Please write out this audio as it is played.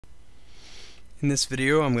In this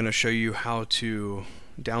video, I'm going to show you how to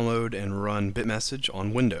download and run Bitmessage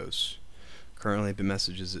on Windows. Currently,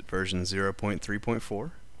 Bitmessage is at version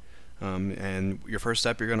 0.3.4. And your first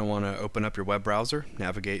step, you're going to want to open up your web browser,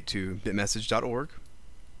 navigate to bitmessage.org.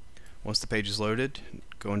 Once the page is loaded,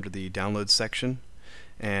 go into the Downloads section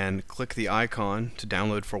and click the icon to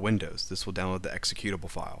download for Windows. This will download the executable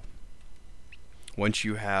file. Once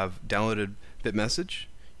you have downloaded Bitmessage,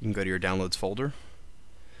 you can go to your Downloads folder,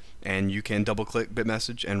 and you can double-click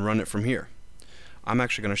Bitmessage and run it from here. I'm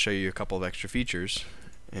actually going to show you a couple of extra features,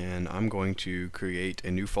 and I'm going to create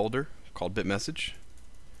a new folder called Bitmessage.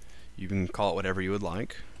 You can call it whatever you would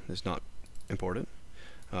like. It's not important.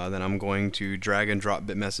 Then I'm going to drag and drop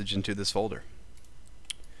Bitmessage into this folder.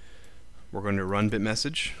 We're going to run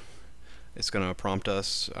Bitmessage. It's going to prompt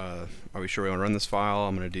us, are we sure we want to run this file?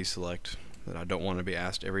 I'm going to deselect that I don't want to be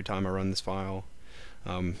asked every time I run this file.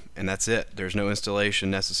 And that's it. There's no installation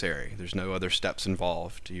necessary. There's no other steps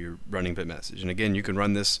involved. You're running Bitmessage. And again, you can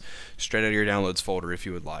run this straight out of your downloads folder if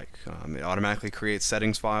you would like. It automatically creates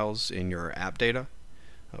settings files in your app data,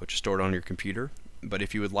 which is stored on your computer. But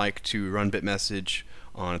if you would like to run Bitmessage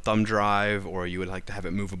on a thumb drive, or you would like to have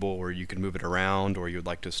it movable where you can move it around, or you would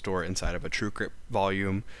like to store it inside of a TrueCrypt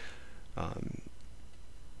volume,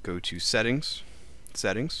 go to Settings,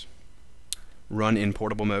 Run in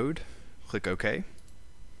Portable Mode, click OK.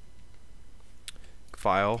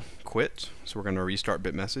 File, quit. So we're going to restart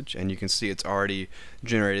Bitmessage, and you can see it's already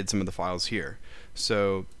generated some of the files here.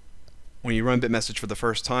 So when you run Bitmessage for the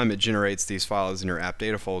first time, it generates these files in your app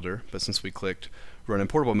data folder, but since we clicked run in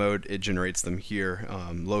portable mode, it generates them here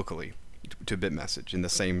locally to Bitmessage in the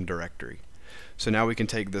same directory. So now we can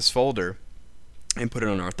take this folder and put it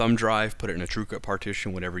on our thumb drive, put it in a TrueCrypt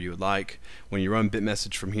partition, whatever you would like. When you run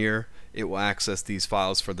Bitmessage from here, it will access these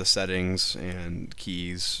files for the settings and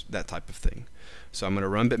keys, that type of thing. So I'm going to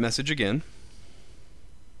run Bitmessage again,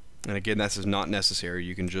 and again, this is not necessary.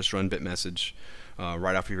 You can just run Bitmessage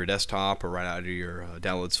right off of your desktop or right out of your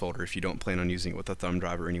downloads folder if you don't plan on using it with a thumb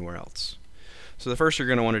drive or anywhere else. So the first you're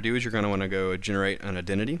going to want to do is you're going to want to go generate an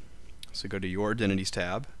identity. So go to your Identities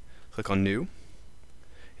tab, click on New,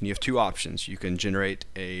 and you have two options. You can generate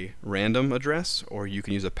a random address, or you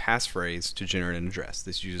can use a passphrase to generate an address.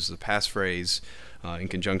 This uses a passphrase in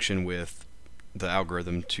conjunction with the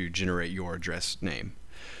algorithm to generate your address name.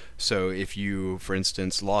 So if you, for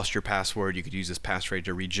instance, lost your password, you could use this passphrase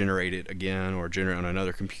to regenerate it again, or generate on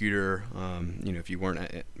another computer, if you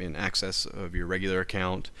weren't in access of your regular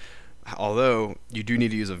account. Although you do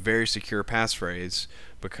need to use a very secure passphrase,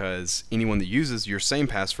 because anyone that uses your same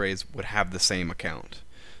passphrase would have the same account,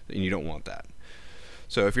 and you don't want that.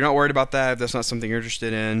 So if you're not worried about that, if that's not something you're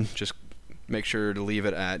interested in, just make sure to leave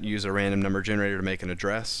it at use a random number generator to make an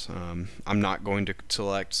address. I'm not going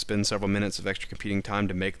to spend several minutes of extra computing time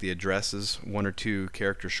to make the addresses 1 or 2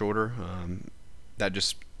 characters shorter. That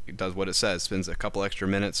just does what it says, spends a couple extra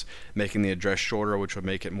minutes making the address shorter, which would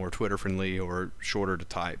make it more Twitter friendly or shorter to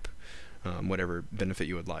type, whatever benefit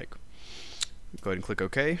you would like. Go ahead and click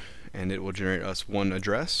OK, and it will generate us one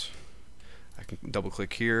address. I can double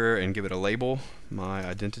click here and give it a label, my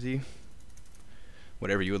identity,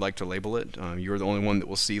 whatever you would like to label it. You're the only one that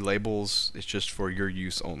will see labels. It's just for your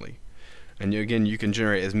use only. And again, you can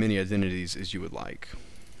generate as many identities as you would like.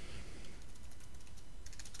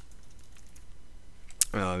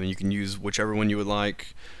 And you can use whichever one you would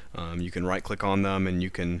like. You can right click on them and you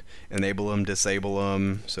can enable them, disable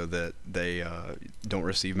them so that they don't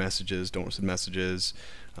receive messages,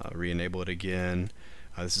 re-enable it again.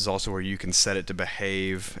 This is also where you can set it to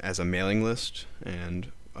behave as a mailing list,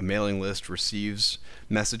 and a mailing list receives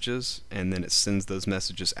messages and then it sends those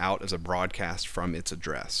messages out as a broadcast from its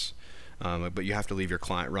address. But you have to leave your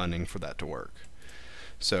client running for that to work.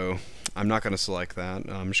 So I'm not going to select that.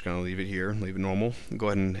 I'm just going to leave it here, leave it normal. Go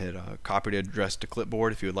ahead and hit copy to address to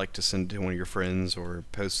clipboard if you would like to send it to one of your friends or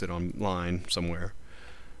post it online somewhere.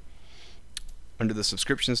 Under the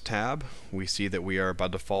Subscriptions tab, we see that we are by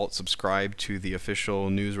default subscribed to the official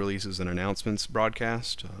news releases and announcements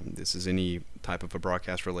broadcast. This is any type of a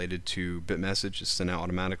broadcast related to Bitmessage. It's sent out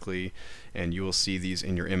automatically, and you will see these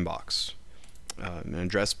in your inbox. An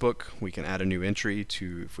address book, we can add a new entry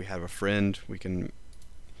to, if we have a friend, we can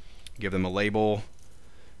give them a label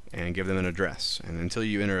and give them an address. And until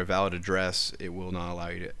you enter a valid address, it will not allow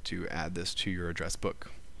you to add this to your address book.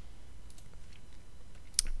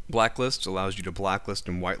 Blacklist allows you to blacklist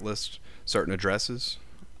and whitelist certain addresses.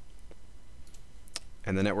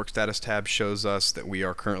 And the Network Status tab shows us that we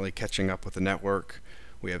are currently catching up with the network.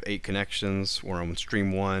 We have 8 connections. We're on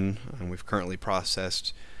stream 1, and we've currently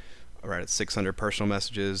processed right at 600 personal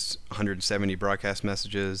messages, 170 broadcast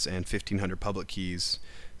messages, and 1,500 public keys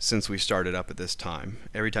since we started up at this time.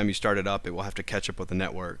 Every time you start it up, it will have to catch up with the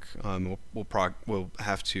network. We'll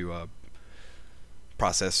have to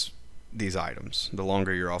process these items. The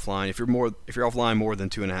longer you're offline, if you're offline more than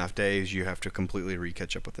 2.5 days, you have to completely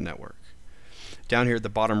re-catch up with the network. Down here at the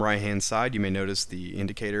bottom right hand side, you may notice the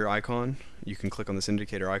indicator icon. You can click on this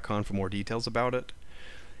indicator icon for more details about it.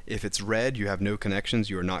 If it's red, you have no connections,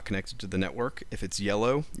 you are not connected to the network. If it's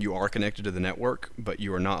yellow, you are connected to the network, but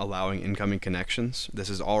you are not allowing incoming connections. This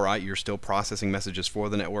is alright, you're still processing messages for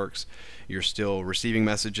the networks, you're still receiving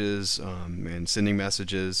messages and sending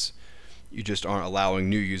messages. You just aren't allowing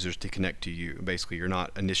new users to connect to you. Basically, you're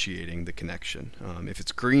not initiating the connection. If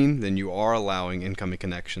it's green, then you are allowing incoming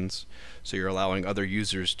connections, so you're allowing other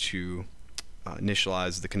users to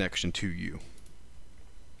initialize the connection to you.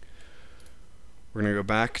 We're going to go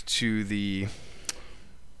back to the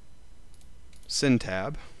Send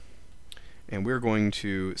tab, and we're going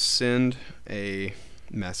to send a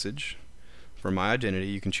message from my identity.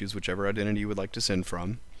 You can choose whichever identity you would like to send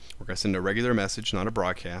from. We're going to send a regular message, not a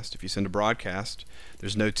broadcast. If you send a broadcast,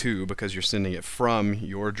 there's no to, because you're sending it from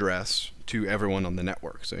your address to everyone on the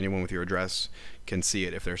network. So anyone with your address can see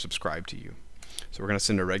it if they're subscribed to you. So we're going to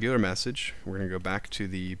send a regular message. We're going to go back to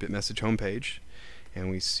the Bitmessage homepage,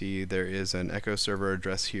 and we see there is an echo server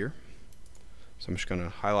address here. So I'm just going to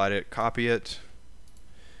highlight it, copy it,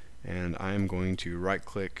 and I'm going to right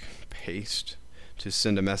click, paste to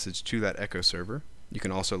send a message to that echo server. You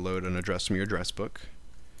can also load an address from your address book.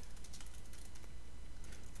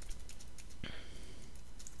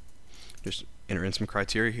 Just enter in some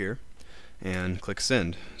criteria here and click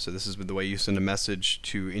send. So this is the way you send a message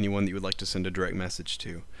to anyone that you would like to send a direct message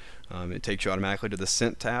to. It takes you automatically to the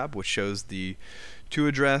sent tab, which shows the to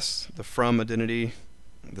address, the from identity,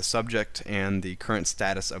 the subject, and the current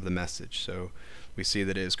status of the message. So we see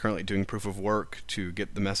that it is currently doing proof of work to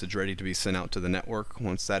get the message ready to be sent out to the network.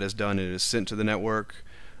 Once that is done, it is sent to the network.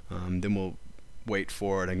 Then we'll wait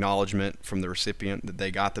for an acknowledgement from the recipient that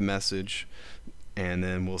they got the message, and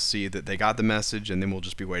then we'll see that they got the message, and then we'll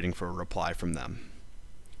just be waiting for a reply from them.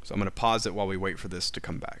 So I'm going to pause it while we wait for this to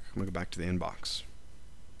come back. I'm going to go back to the inbox.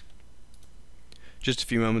 Just a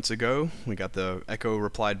few moments ago, we got the echo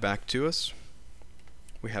replied back to us.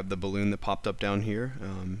 We have the balloon that popped up down here.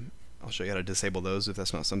 I'll show you how to disable those if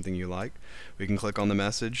that's not something you like. We can click on the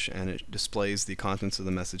message, and it displays the contents of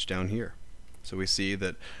the message down here. So we see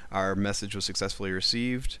that our message was successfully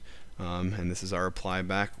received, and this is our reply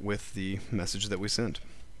back with the message that we sent.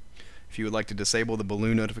 If you would like to disable the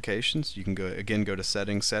balloon notifications, you can go to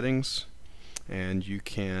settings, and you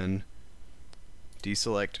can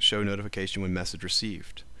deselect show notification when message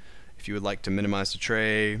received. If you would like to minimize the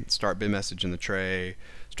tray, start Bitmessage in the tray,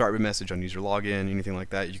 start Bitmessage on user login, anything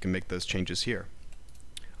like that, you can make those changes here.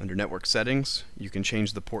 Under network settings, you can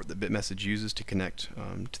change the port that Bitmessage uses to connect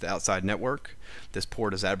to the outside network. This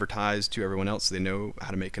port is advertised to everyone else so they know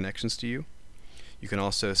how to make connections to you. You can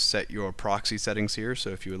also set your proxy settings here,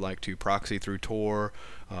 so if you would like to proxy through Tor,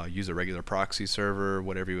 use a regular proxy server,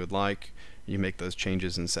 whatever you would like, you make those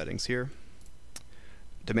changes in settings here.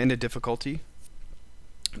 Demanded difficulty.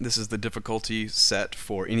 This is the difficulty set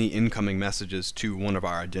for any incoming messages to one of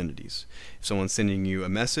our identities. If someone's sending you a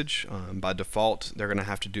message, by default they're going to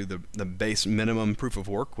have to do the base minimum proof of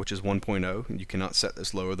work, which is 1.0. You cannot set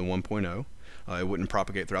this lower than 1.0. It wouldn't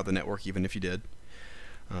propagate throughout the network even if you did.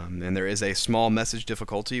 And there is a small message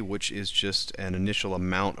difficulty, which is just an initial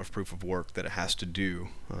amount of proof of work that it has to do.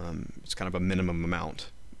 It's kind of a minimum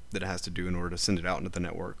amount that it has to do in order to send it out into the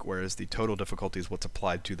network, whereas the total difficulty is what's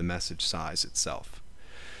applied to the message size itself.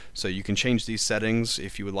 So you can change these settings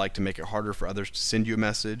if you would like to make it harder for others to send you a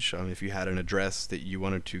message. If you had an address that you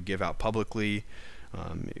wanted to give out publicly,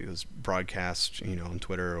 it was broadcast, on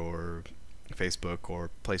Twitter or Facebook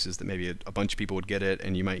or places that maybe a bunch of people would get it,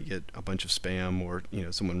 and you might get a bunch of spam or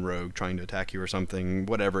someone rogue trying to attack you or something,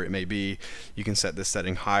 whatever it may be, you can set this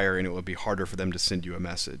setting higher and it will be harder for them to send you a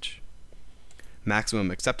message. Maximum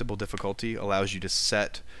acceptable difficulty allows you to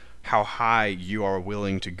set how high you are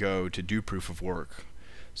willing to go to do proof of work.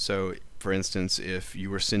 So for instance, if you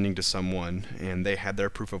were sending to someone and they had their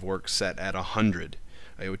proof of work set at 100,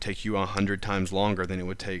 it would take you 100 times longer than it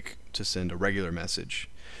would take to send a regular message.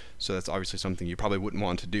 So that's obviously something you probably wouldn't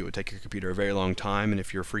want to do. It would take your computer a very long time, and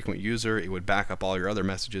if you're a frequent user, it would back up all your other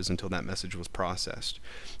messages until that message was processed.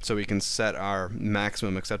 So we can set our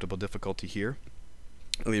maximum acceptable difficulty here.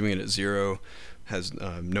 Leaving it at 0 has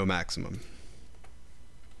no maximum.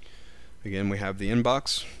 Again, we have the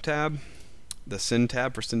inbox tab, the send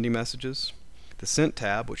tab for sending messages, the sent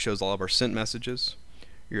tab, which shows all of our sent messages.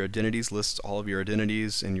 Your identities lists all of your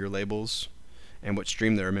identities and your labels and what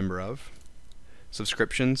stream they're a member of.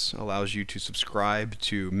 Subscriptions allows you to subscribe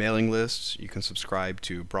to mailing lists. You can subscribe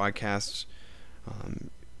to broadcasts.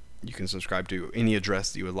 You can subscribe to any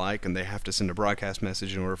address that you would like, and they have to send a broadcast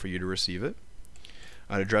message in order for you to receive it.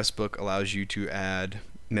 An address book allows you to add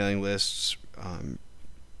mailing lists,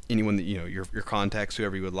 anyone that your contacts,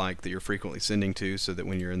 whoever you would like, that you're frequently sending to, so that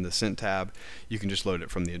when you're in the Sent tab, you can just load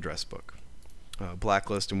it from the address book.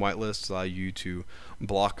 Blacklist and whitelist allow you to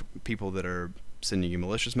block people that are sending you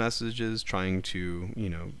malicious messages, trying to,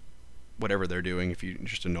 whatever they're doing. If you're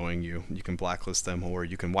just annoying you, you can blacklist them, or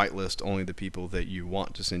you can whitelist only the people that you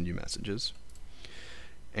want to send you messages.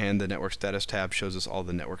 And the network status tab shows us all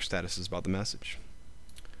the network statuses about the message.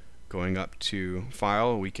 Going up to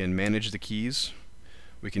File, we can manage the keys.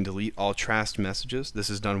 We can delete all trashed messages. This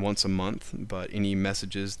is done once a month, but any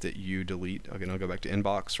messages that you delete, again, I'll go back to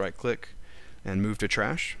Inbox, right click, and move to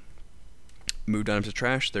Trash. Moved items to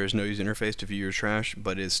trash. There is no user interface to view your trash,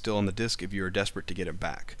 but it is still on the disk if you are desperate to get it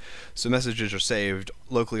back. So messages are saved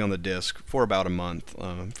locally on the disk for about a month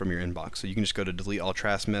from your inbox. So you can just go to delete all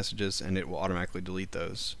trash messages, and it will automatically delete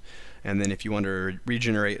those. And then if you want to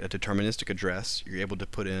regenerate a deterministic address, you're able to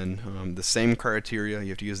put in the same criteria. You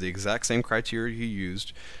have to use the exact same criteria you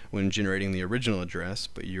used when generating the original address,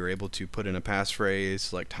 but you're able to put in a passphrase,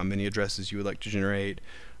 select how many addresses you would like to generate,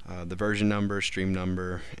 the version number, stream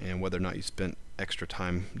number, and whether or not you spent extra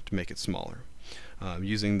time to make it smaller.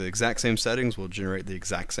 Using the exact same settings will generate the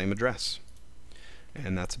exact same address.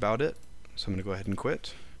 And that's about it. So I'm going to go ahead and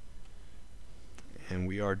quit. And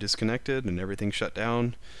we are disconnected and everything shut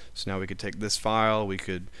down. So now we could take this file, we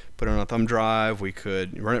could put it on a thumb drive, we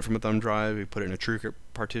could run it from a thumb drive, we put it in a TrueCrypt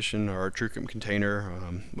partition or a TrueCrypt container,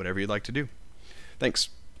 whatever you'd like to do. Thanks.